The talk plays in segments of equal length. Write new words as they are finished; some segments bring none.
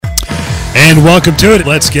And welcome to it.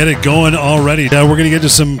 Let's get it going already. We're going to get to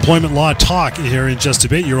some employment law talk here in just a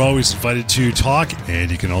bit. You're always invited to talk,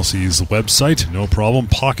 and you can also use the website, no problem,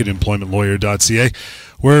 pocketemploymentlawyer.ca.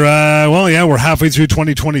 We're halfway through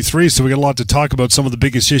 2023, so we got a lot to talk about. Some of the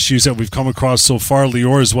biggest issues that we've come across so far.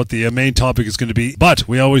 Lior is what the main topic is going to be. But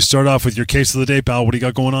we always start off with your case of the day, pal. What do you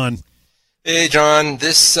got going on? Hey, John.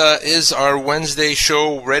 This is our Wednesday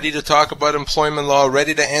show, ready to talk about employment law,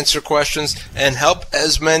 ready to answer questions, and help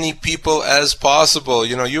as many people as possible.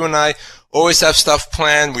 You know, you and I always have stuff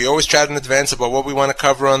planned. We always chat in advance about what we want to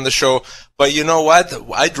cover on the show. But you know what?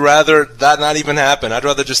 I'd rather that not even happen. I'd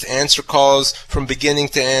rather just answer calls from beginning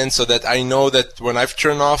to end so that I know that when I've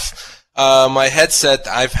turned off my headset,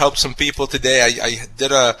 I've helped some people today. I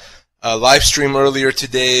did a live stream earlier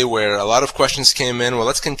today where a lot of questions came in. Well,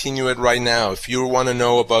 let's continue it right now. If you want to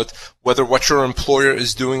know about whether what your employer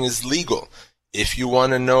is doing is legal, if you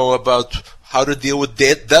want to know about how to deal with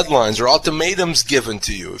deadlines or ultimatums given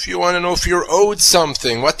to you, if you want to know if you're owed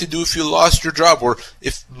something, what to do if you lost your job, or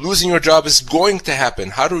if losing your job is going to happen,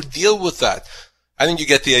 how to deal with that, I think you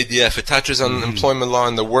get the idea. If it touches on employment law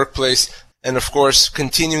in the workplace, and of course,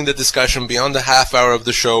 continuing the discussion beyond the half hour of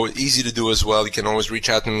the show, easy to do as well. You can always reach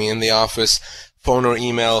out to me in the office, phone or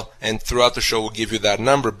email, and throughout the show we'll give you that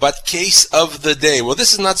number. But case of the day. Well,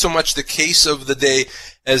 this is not so much the case of the day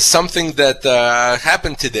as something that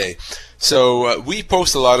happened today. So we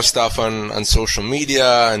post a lot of stuff on social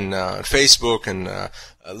media and Facebook and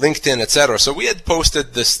LinkedIn, etc. So we had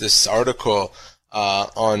posted this article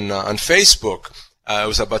on Facebook. It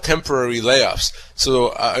was about temporary layoffs.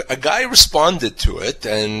 So a guy responded to it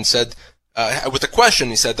and said, with a question,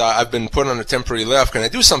 he said, I've been put on a temporary layoff. Can I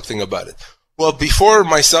do something about it? Well, before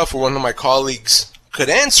myself or one of my colleagues could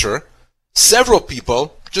answer, several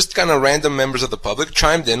people, just kind of random members of the public,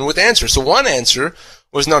 chimed in with answers. So one answer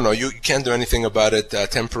was, no, you can't do anything about it.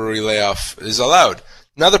 Temporary layoff is allowed.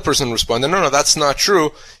 Another person responded, no, that's not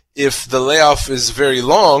true. If the layoff is very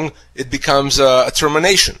long, it becomes a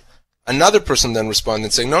termination. Another person then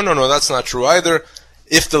responded saying, no, that's not true either.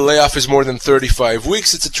 If the layoff is more than 35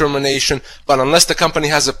 weeks, it's a termination. But unless the company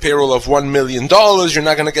has a payroll of $1 million, you're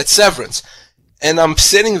not going to get severance. And I'm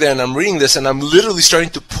sitting there and I'm reading this and I'm literally starting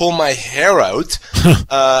to pull my hair out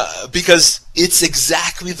because it's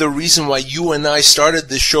exactly the reason why you and I started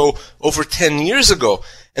this show over 10 years ago.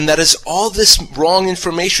 And that is all this wrong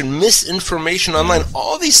information, misinformation online.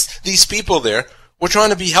 All these people there were trying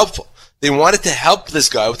to be helpful. They wanted to help this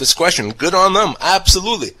guy with this question. Good on them,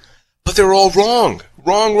 absolutely. But they're all wrong.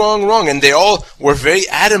 Wrong. And they all were very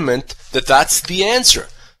adamant that that's the answer.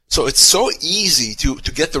 So it's so easy to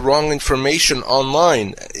get the wrong information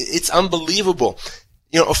online. It's unbelievable.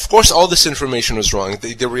 You know, of course, all this information is wrong.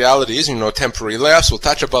 The reality is, temporary layoffs. We'll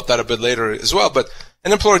touch about that a bit later as well. But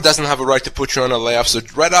an employer doesn't have a right to put you on a layoff. So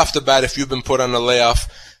right off the bat, if you've been put on a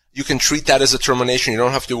layoff, you can treat that as a termination. You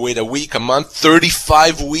don't have to wait a week, a month,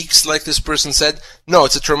 35 weeks like this person said. No,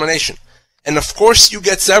 it's a termination. And of course you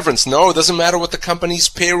get severance. No, it doesn't matter what the company's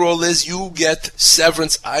payroll is. You get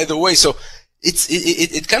severance either way. So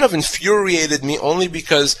it kind of infuriated me only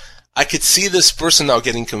because I could see this person now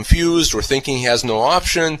getting confused or thinking he has no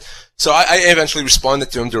option. So I eventually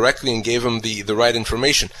responded to him directly and gave him the right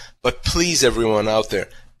information. But please, everyone out there,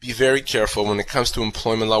 be very careful when it comes to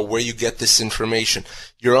employment law where you get this information.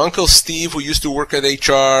 Your Uncle Steve, who used to work at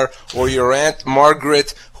HR, or your Aunt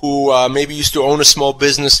Margaret, who maybe used to own a small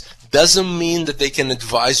business, doesn't mean that they can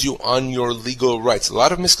advise you on your legal rights. A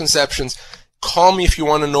lot of misconceptions. Call me if you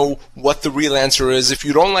want to know what the real answer is. If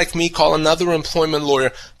you don't like me, call another employment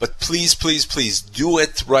lawyer. But please, please, please do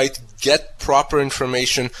it right. Get proper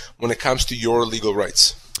information when it comes to your legal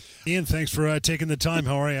rights. Ian, thanks for taking the time.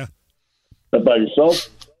 How are you? How about yourself?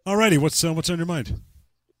 Alrighty, what's on your mind?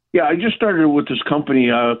 Yeah, I just started with this company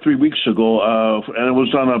 3 weeks ago, and it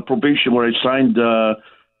was on a probation where I signed a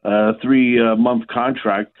 3-month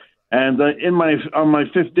contract. And on my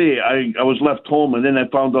fifth day, I was left home, and then I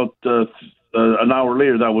found out an hour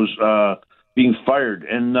later that I was being fired.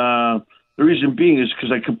 And the reason being is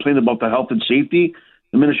because I complained about the health and safety.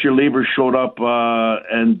 The Ministry of Labor showed up,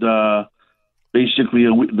 and basically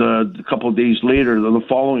a couple of days later, the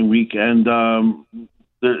following week, and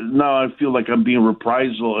now I feel like I'm being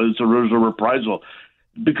reprisal. There's a reprisal.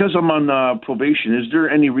 Because I'm on probation, is there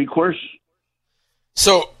any recourse?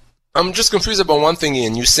 So I'm just confused about one thing,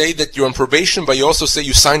 Ian. You say that you're on probation, but you also say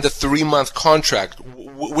you signed a 3-month contract.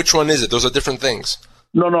 Which one is it? Those are different things.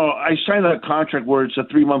 No. I signed a contract where it's a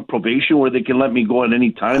 3-month probation where they can let me go at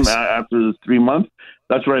any time after the 3 months.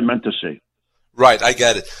 That's what I meant to say. Right, I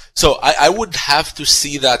get it. So I would have to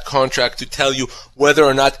see that contract to tell you whether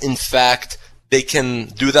or not, in fact, they can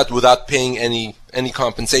do that without paying any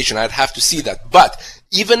compensation. I'd have to see that. But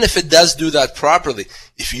even if it does do that properly,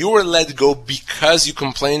 if you were let go because you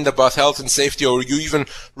complained about health and safety, or you even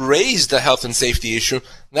raised a health and safety issue,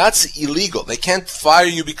 that's illegal. They can't fire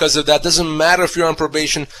you because of that. Doesn't matter if you're on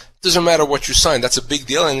probation. Doesn't matter what you signed. That's a big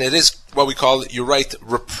deal, and it is what we call, you're right,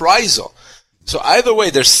 reprisal. So either way,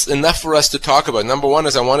 there's enough for us to talk about. Number one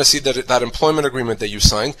is I want to see that employment agreement that you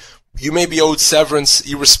signed. You may be owed severance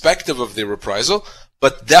irrespective of the reprisal,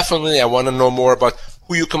 but definitely I want to know more about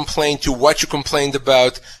who you complained to, what you complained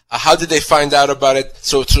about, how did they find out about it.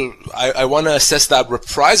 So I want to assess that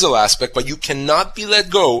reprisal aspect, but you cannot be let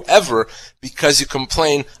go ever because you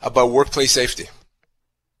complain about workplace safety.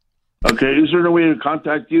 Okay, is there a way to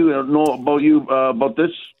contact you and know about you about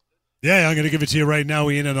this? Yeah, I'm going to give it to you right now,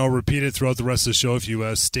 Ian, and I'll repeat it throughout the rest of the show if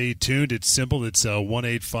you stay tuned. It's simple. It's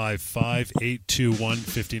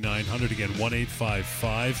 1-855-821-5900. Again,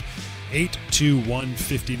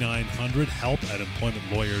 1-855-821-5900.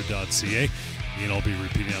 help@employmentlawyer.ca. Ian, I'll be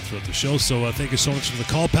repeating that throughout the show. So thank you so much for the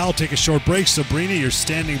call, pal. Take a short break. Sabrina, you're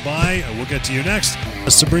standing by. We'll get to you next.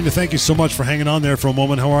 Sabrina, thank you so much for hanging on there for a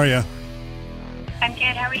moment. How are you? I'm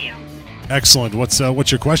good. How are you? Excellent. What's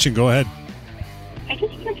your question? Go ahead. I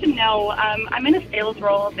just wanted to know, I'm in a sales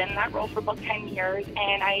role. I've been in that role for about 10 years,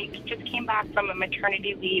 and I just came back from a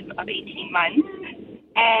maternity leave of 18 months.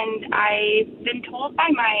 And I've been told by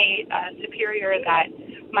my superior that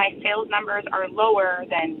my sales numbers are lower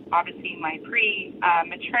than, obviously, my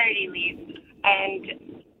pre-maternity leave. And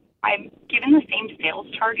I'm given the same sales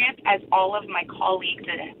target as all of my colleagues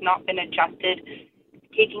that have not been adjusted,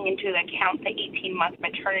 taking into account the 18-month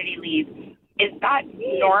maternity leave. Is that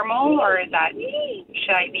normal, or should I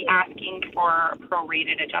be asking for a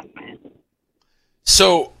prorated adjustment?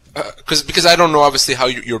 So, because I don't know obviously how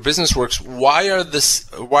your business works, why are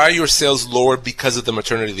your sales lower because of the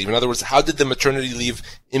maternity leave? In other words, how did the maternity leave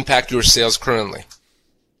impact your sales currently?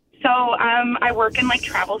 So I work in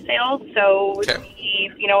travel sales. So okay.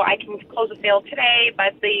 I can close a sale today,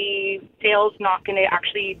 but the sale's not going to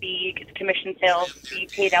actually be commission sales be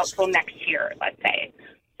paid out till next year, let's say.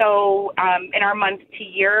 So in our month to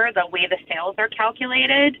year, the way the sales are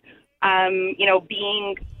calculated,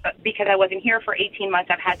 because I wasn't here for 18 months,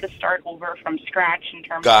 I've had to start over from scratch in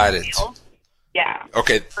terms Got of it. sales. Yeah.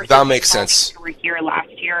 Okay, that makes sense. Who were here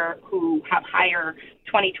last year who have higher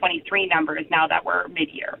 2023 numbers now that we're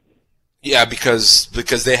mid-year. Yeah, because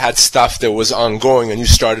they had stuff that was ongoing, and you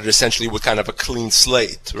started essentially with kind of a clean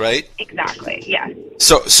slate, right? Exactly, yeah.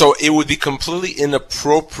 So it would be completely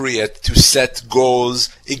inappropriate to set goals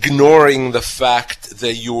ignoring the fact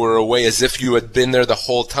that you were away as if you had been there the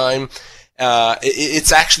whole time.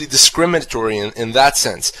 It's actually discriminatory in that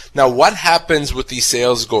sense. Now, what happens with these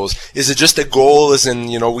sales goals? Is it just a goal as in,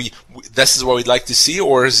 this is what we'd like to see,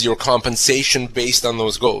 or is your compensation based on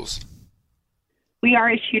those goals? We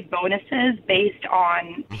are issued bonuses based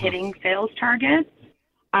on hitting sales targets.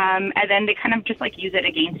 And then they kind of just use it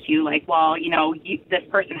against you, this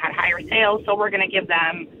person had higher sales, so we're going to give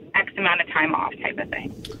them X amount of time off type of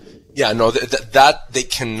thing. Yeah, no, that they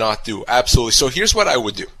cannot do. Absolutely. So here's what I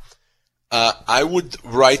would do. I would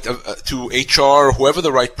write to HR, whoever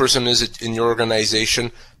the right person is in your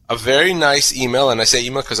organization, a very nice email, and I say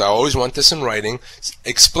email because I always want this in writing,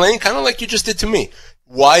 explain kind of like you just did to me,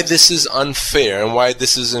 why this is unfair and why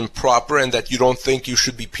this is improper, and that you don't think you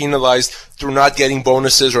should be penalized through not getting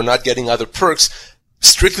bonuses or not getting other perks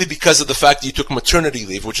strictly because of the fact that you took maternity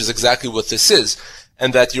leave, which is exactly what this is,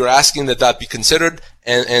 and that you're asking that be considered,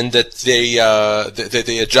 and that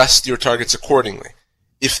they adjust your targets accordingly.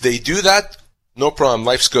 If they do that, no problem,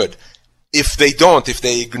 life's good. If they don't, if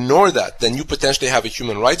they ignore that, then you potentially have a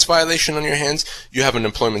human rights violation on your hands. You have an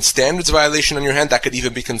employment standards violation on your hand. That could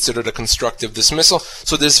even be considered a constructive dismissal.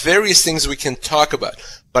 So there's various things we can talk about.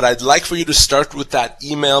 But I'd like for you to start with that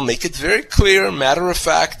email, make it very clear, matter of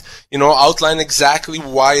fact, outline exactly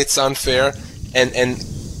why it's unfair, and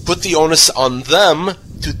put the onus on them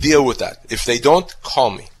to deal with that. If they don't,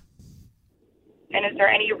 call me. And is there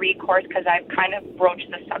any recourse? Because I've kind of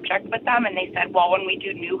broached the subject with them, and they said, well, when we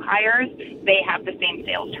do new hires, they have the same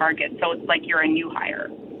sales target, so it's like you're a new hire.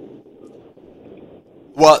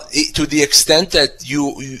 Well, to the extent that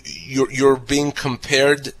you're being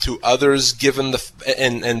compared to others, given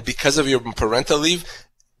and because of your parental leave,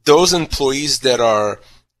 those employees that are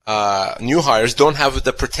new hires don't have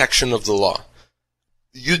the protection of the law.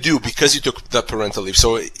 You do, because you took the parental leave.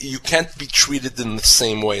 So you can't be treated in the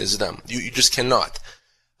same way as them. You just cannot.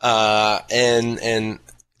 And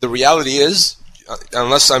the reality is,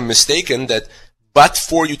 unless I'm mistaken, that but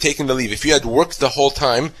for you taking the leave, if you had worked the whole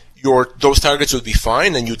time, those targets would be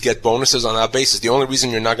fine and you'd get bonuses on that basis. The only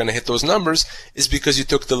reason you're not going to hit those numbers is because you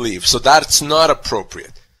took the leave. So that's not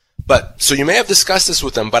appropriate. So you may have discussed this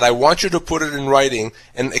with them, but I want you to put it in writing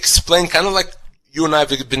and explain, kind of like you and I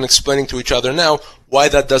have been explaining to each other now, why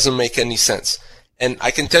that doesn't make any sense. And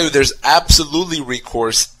I can tell you there's absolutely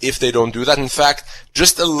recourse if they don't do that. In fact,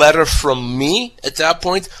 just a letter from me at that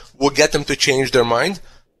point will get them to change their mind.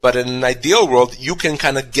 But in an ideal world, you can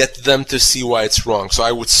kind of get them to see why it's wrong. So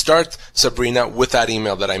I would start, Sabrina, with that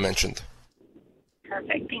email that I mentioned.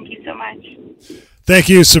 Perfect. Thank you so much. Thank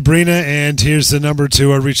you, Sabrina. And here's the number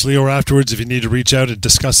to reach Leo afterwards if you need to reach out and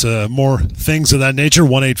discuss more things of that nature.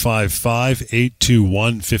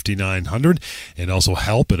 1-855-821-5900. And also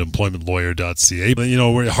help at employmentlawyer.ca. But,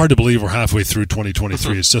 we're hard to believe we're halfway through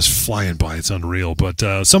 2023. It's just flying by. It's unreal.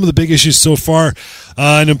 But some of the big issues so far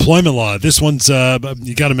in employment law. This one's,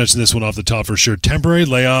 you got to mention this one off the top for sure. Temporary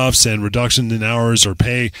layoffs and reduction in hours or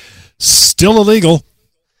pay still illegal.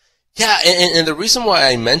 Yeah, and the reason why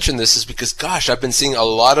I mention this is because, gosh, I've been seeing a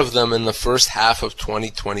lot of them in the first half of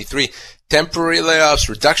 2023. Temporary layoffs,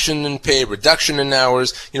 reduction in pay, reduction in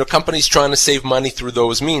hours, companies trying to save money through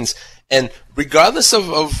those means. And regardless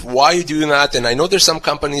of why you're doing that, and I know there's some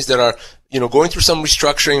companies that are, going through some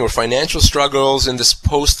restructuring or financial struggles in this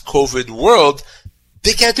post-COVID world,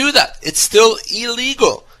 they can't do that. It's still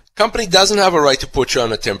illegal. Company doesn't have a right to put you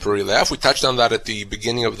on a temporary layoff. We touched on that at the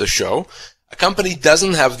beginning of the show. A company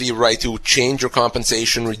doesn't have the right to change your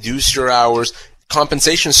compensation, reduce your hours,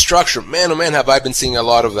 compensation structure. Man, oh man, have I been seeing a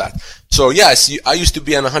lot of that. So yes, I used to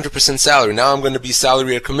be on 100% salary. Now I'm going to be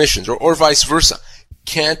salary or commissions or vice versa.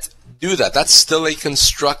 Can't do that. That's still a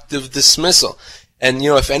constructive dismissal. And,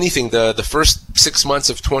 if anything, the first 6 months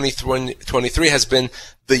of 2023 has been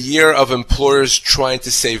the year of employers trying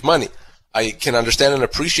to save money. I can understand and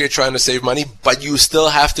appreciate trying to save money, but you still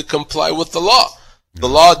have to comply with the law. The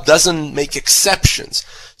law doesn't make exceptions.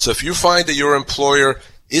 So if you find that your employer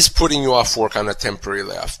is putting you off work on a temporary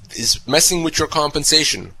layoff, is messing with your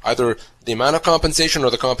compensation, either the amount of compensation or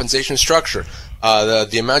the compensation structure,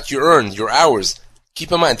 the amount you earn, your hours,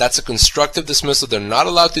 keep in mind that's a constructive dismissal. They're not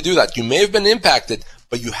allowed to do that. You may have been impacted,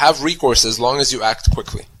 but you have recourse as long as you act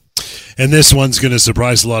quickly. And this one's going to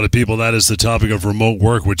surprise a lot of people. That is the topic of remote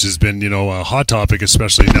work, which has been, a hot topic,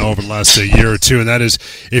 especially now over the last year or two. And that is,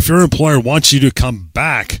 if your employer wants you to come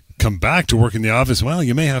back to work in the office, well,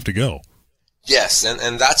 you may have to go. Yes,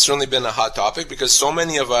 and that's certainly been a hot topic because so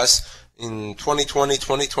many of us in 2020,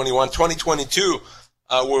 2021, 2022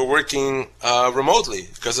 were working remotely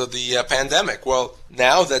because of the pandemic. Well,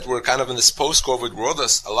 now that we're kind of in this post-COVID world,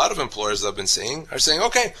 as a lot of employers I've been seeing are saying,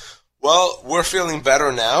 okay, well, we're feeling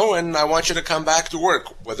better now, and I want you to come back to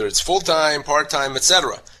work, whether it's full-time, part-time,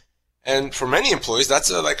 etc. And for many employees,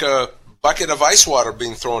 that's like a bucket of ice water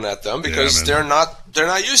being thrown at them because they're not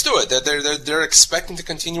used to it. They're expecting to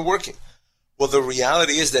continue working. Well, the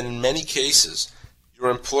reality is that in many cases, your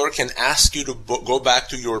employer can ask you to go back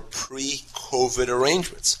to your pre-COVID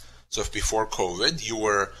arrangements. So if before COVID you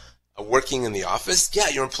were working in the office,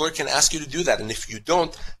 your employer can ask you to do that. And if you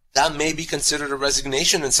don't, that may be considered a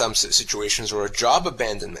resignation in some situations or a job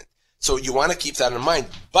abandonment. So you want to keep that in mind.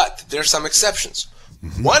 But there are some exceptions.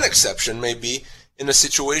 Mm-hmm. One exception may be in a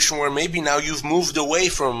situation where maybe now you've moved away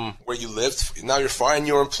from where you lived. Now you're far, and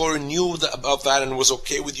your employer knew about that and was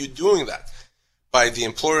okay with you doing that. By the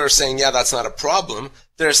employer saying, that's not a problem,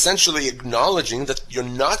 they're essentially acknowledging that you're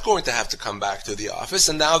not going to have to come back to the office,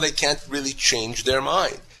 and now they can't really change their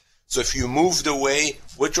mind. So if you moved away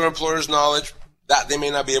with your employer's knowledge, that they may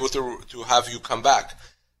not be able to have you come back.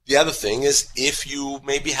 The other thing is if you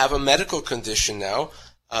maybe have a medical condition now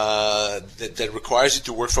that requires you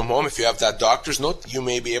to work from home, if you have that doctor's note, you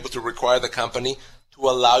may be able to require the company to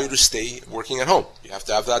allow you to stay working at home. You have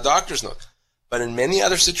to have that doctor's note. But in many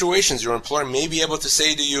other situations, your employer may be able to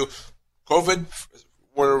say to you, COVID,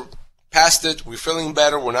 we're past it, we're feeling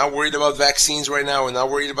better, we're not worried about vaccines right now, we're not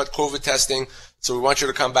worried about COVID testing, so we want you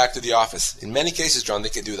to come back to the office. In many cases, John, they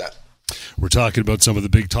can do that. We're talking about some of the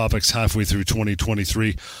big topics halfway through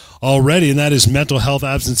 2023 already, and that is mental health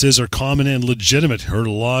absences are common and legitimate. Heard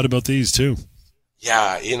a lot about these too.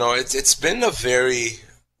 Yeah, it's been a very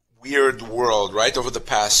weird world, right, over the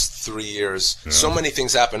past 3 years. Yeah. So many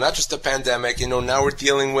things happen, not just the pandemic. Now we're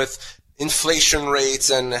dealing with inflation rates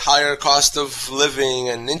and higher cost of living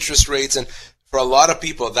and interest rates, and for a lot of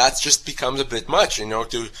people, that just becomes a bit much,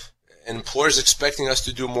 employers expecting us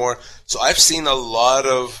to do more. So I've seen a lot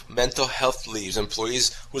of mental health leaves,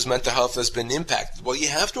 employees whose mental health has been impacted. Well, you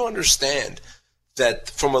have to understand that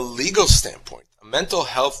from a legal standpoint, a mental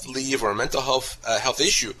health leave or a mental health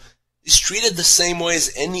issue is treated the same way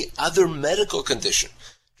as any other medical condition.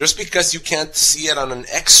 Just because you can't see it on an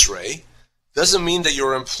x-ray doesn't mean that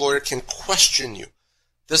your employer can question you.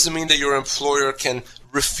 Doesn't mean that your employer can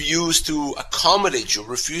refuse to accommodate you,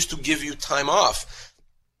 refuse to give you time off.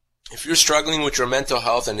 If you're struggling with your mental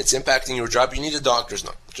health and it's impacting your job, you need a doctor's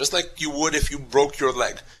note. Just like you would if you broke your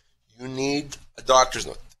leg. You need a doctor's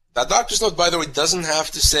note. That doctor's note, by the way, doesn't have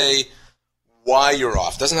to say why you're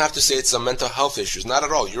off. Doesn't have to say it's a mental health issue. Not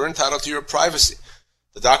at all. You're entitled to your privacy.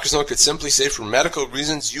 The doctor's note could simply say for medical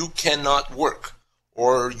reasons you cannot work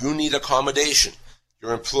or you need accommodation.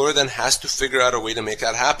 Your employer then has to figure out a way to make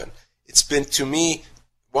that happen. It's been, to me,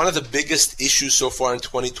 one of the biggest issues so far in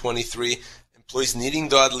 2023, employees needing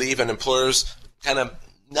dog leave and employers kind of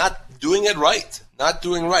not doing it right, not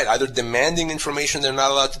doing right, either demanding information they're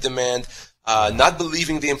not allowed to demand, not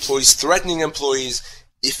believing the employees, threatening employees.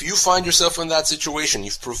 If you find yourself in that situation,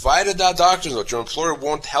 you've provided that doctor's note, your employer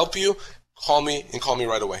won't help you, call me and call me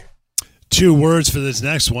right away. 2 words for this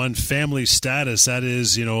next one, family status. That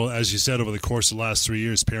is, as you said, over the course of the last 3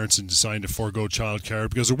 years, parents are deciding to forego child care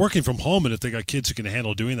because they're working from home, and if they got kids who can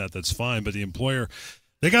handle doing that, that's fine. But the employer,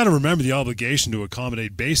 they got to remember the obligation to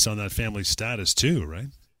accommodate based on that family status too, right?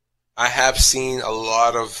 I have seen a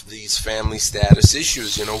lot of these family status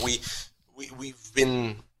issues. We've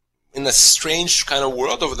been in a strange kind of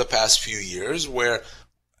world over the past few years where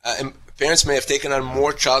parents may have taken on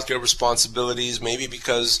more childcare responsibilities, maybe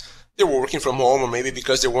because they were working from home or maybe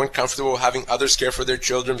because they weren't comfortable having others care for their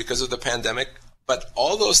children because of the pandemic. But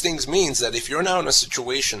all those things means that if you're now in a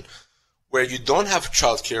situation where you don't have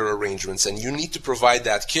childcare arrangements and you need to provide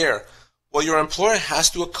that care, well, your employer has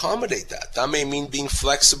to accommodate that. That may mean being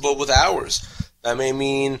flexible with hours. That may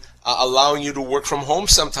mean allowing you to work from home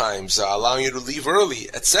sometimes, allowing you to leave early,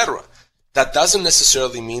 etc. That doesn't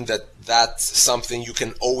necessarily mean that that's something you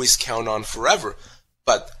can always count on forever.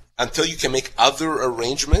 But until you can make other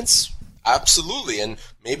arrangements, absolutely. And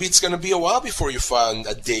maybe it's going to be a while before you find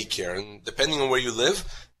a daycare. And depending on where you live,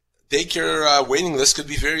 daycare waiting list could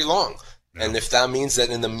be very long. Yeah. And if that means that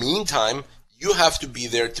in the meantime, you have to be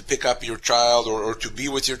there to pick up your child or to be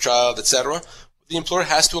with your child, etc., the employer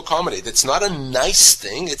has to accommodate. It's not a nice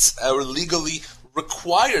thing. It's a legally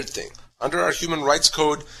required thing. Under our Human Rights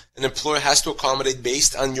Code, an employer has to accommodate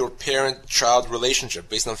based on your parent-child relationship,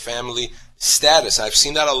 based on family status. I've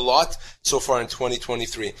seen that a lot so far in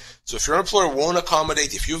 2023. So if your employer won't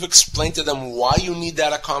accommodate, if you've explained to them why you need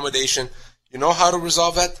that accommodation, you know how to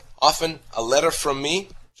resolve that? Often a letter from me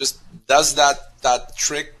just does that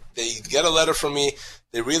trick. They get a letter from me,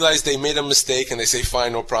 they realize they made a mistake, and they say,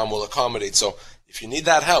 fine, no problem, we'll accommodate. So if you need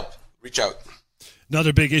that help, reach out.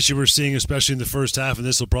 Another big issue we're seeing, especially in the first half, and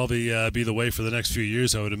this will probably be the way for the next few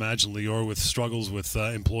years, I would imagine, Lior, with struggles with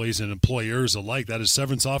employees and employers alike, that is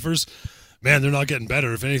severance offers. Man, they're not getting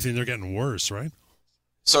better. If anything, they're getting worse, right?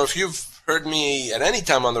 So if you've heard me at any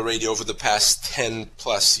time on the radio over the past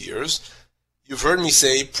 10-plus years, you've heard me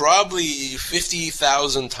say probably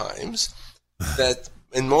 50,000 times that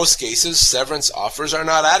in most cases, severance offers are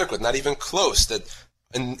not adequate, not even close, that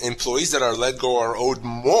employees that are let go are owed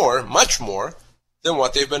more, much more, than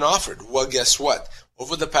what they've been offered. Well, guess what?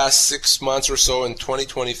 Over the past 6 months or so in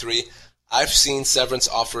 2023, I've seen severance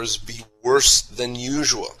offers be worse than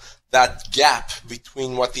usual. That gap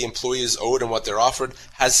between what the employee is owed and what they're offered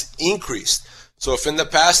has increased. So if in the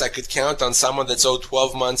past I could count on someone that's owed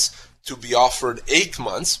 12 months to be offered 8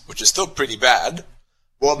 months, which is still pretty bad,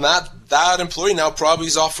 well, that employee now probably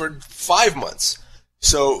is offered 5 months.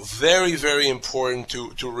 So very, very important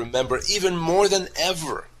to remember, even more than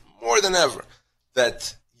ever,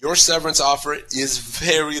 that your severance offer is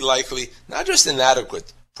very likely not just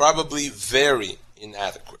inadequate, probably very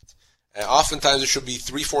inadequate. And oftentimes it should be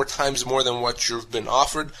 3-4 times more than what you've been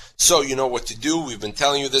offered. So you know what to do. We've been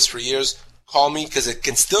telling you this for years. Call me because it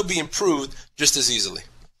can still be improved just as easily.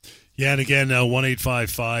 Yeah, and again,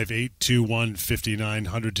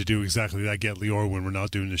 1-855-821-5900 to do exactly that. Get Lior when we're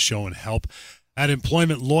not doing the show and help at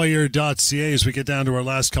employmentlawyer.ca. As we get down to our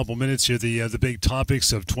last couple minutes here, the big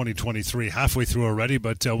topics of 2023, halfway through already,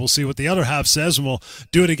 but we'll see what the other half says, and we'll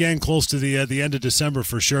do it again close to the end of December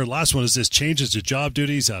for sure. Last one is this: changes to job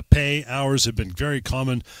duties, pay, hours have been very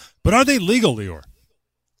common, but are they legal, Lior?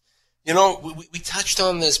 You know, we touched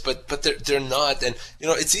on this, but they're not, and you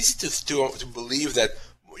know, it's easy to believe that,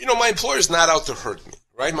 you know, my employer is not out to hurt me,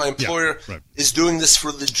 right? My employer is doing this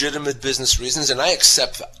for legitimate business reasons, and I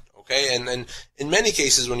accept that. Okay, and in many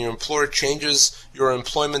cases, when your employer changes your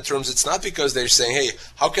employment terms, it's not because they're saying, hey,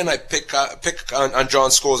 how can I pick on John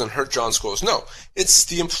Scholes and hurt John Scholes? No, it's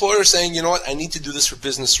the employer saying, you know what, I need to do this for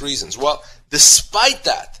business reasons. Well, despite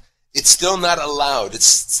that, it's still not allowed. It's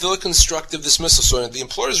still a constructive dismissal. So the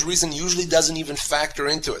employer's reason usually doesn't even factor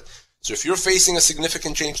into it. So if you're facing a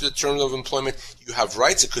significant change to the terms of employment, you have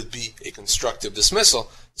rights. It could be a constructive dismissal.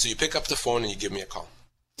 So you pick up the phone and you give me a call.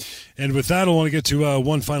 And with that, I want to get to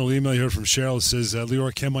one final email here from Cheryl. It says,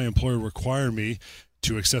 Lior, can my employer require me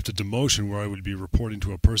to accept a demotion where I would be reporting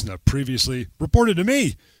to a person that previously reported to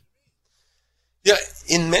me? Yeah,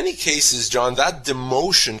 in many cases, John, that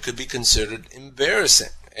demotion could be considered embarrassing.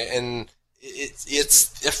 And it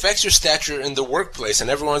affects your stature in the workplace, and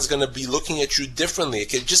everyone's going to be looking at you differently. It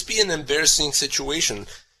could just be an embarrassing situation.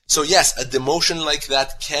 So yes, a demotion like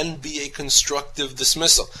that can be a constructive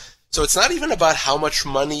dismissal. So it's not even about how much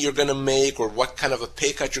money you're going to make or what kind of a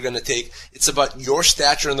pay cut you're going to take. It's about your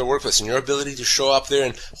stature in the workplace and your ability to show up there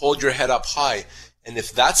and hold your head up high. And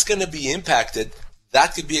if that's going to be impacted,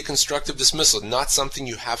 that could be a constructive dismissal, not something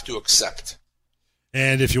you have to accept.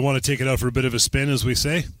 And if you want to take it out for a bit of a spin, as we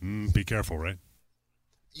say, be careful, right?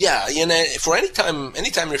 Yeah, for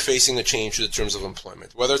anytime you're facing a change to the terms of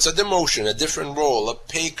employment, whether it's a demotion, a different role, a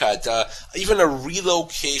pay cut, even a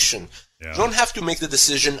relocation, you don't have to make the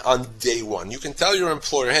decision on day one. You can tell your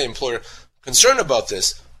employer, hey, employer, concerned about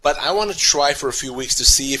this, but I want to try for a few weeks to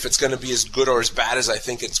see if it's going to be as good or as bad as I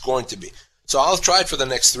think it's going to be. So I'll try it for the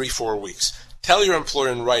next 3-4 weeks. Tell your employer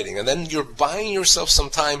in writing, and then you're buying yourself some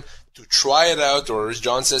time to try it out, or as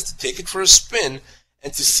John says, to take it for a spin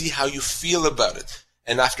and to see how you feel about it.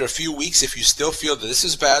 And after a few weeks, if you still feel that this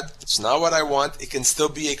is bad, it's not what I want, it can still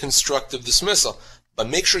be a constructive dismissal. But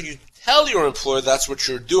make sure you tell your employer that's what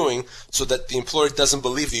you're doing so that the employer doesn't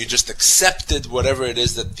believe that you just accepted whatever it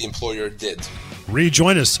is that the employer did.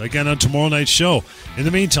 Rejoin us again on tomorrow night's show. In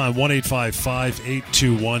the meantime,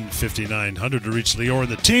 1-855-821-5900 to reach Lior and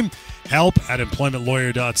the team.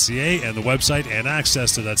 Help@employmentlawyer.ca and the website, and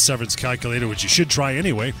access to that severance calculator, which you should try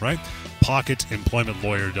anyway, right?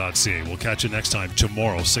 PocketEmploymentLawyer.ca. We'll catch you next time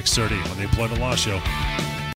tomorrow, 6:30 on the Employment Law Show.